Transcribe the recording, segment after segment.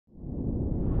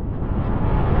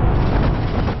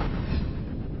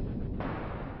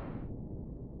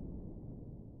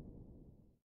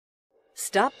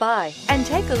Stop by and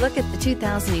take a look at the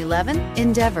 2011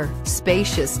 Endeavor.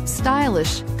 Spacious,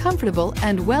 stylish, comfortable,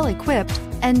 and well-equipped,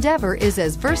 Endeavor is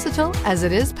as versatile as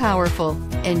it is powerful.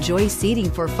 Enjoy seating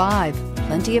for 5,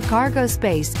 plenty of cargo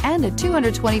space, and a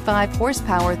 225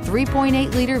 horsepower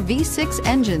 3.8-liter V6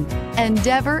 engine.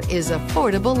 Endeavor is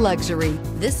affordable luxury.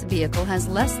 This vehicle has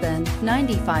less than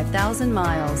 95,000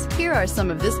 miles. Here are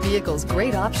some of this vehicle's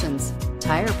great options: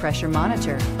 tire pressure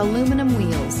monitor, aluminum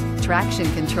wheels, traction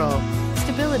control,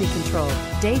 stability control,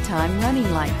 daytime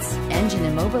running lights, engine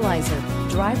immobilizer,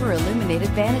 driver illuminated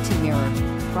vanity mirror,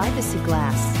 privacy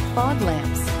glass, fog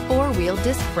lamps, 4-wheel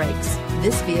disc brakes.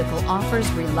 This vehicle offers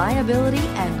reliability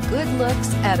and good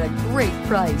looks at a great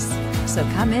price. So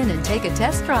come in and take a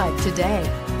test drive today.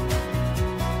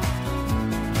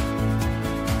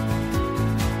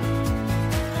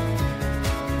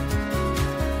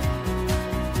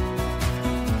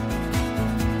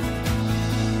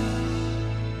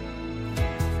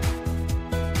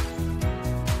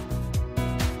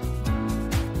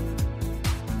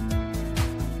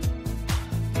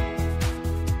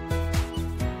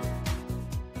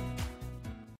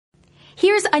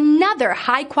 Here's another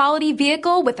high-quality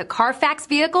vehicle with a CARFAX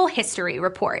Vehicle History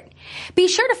Report. Be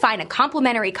sure to find a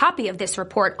complimentary copy of this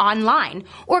report online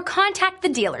or contact the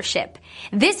dealership.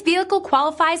 This vehicle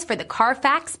qualifies for the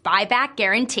CARFAX Buyback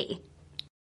Guarantee.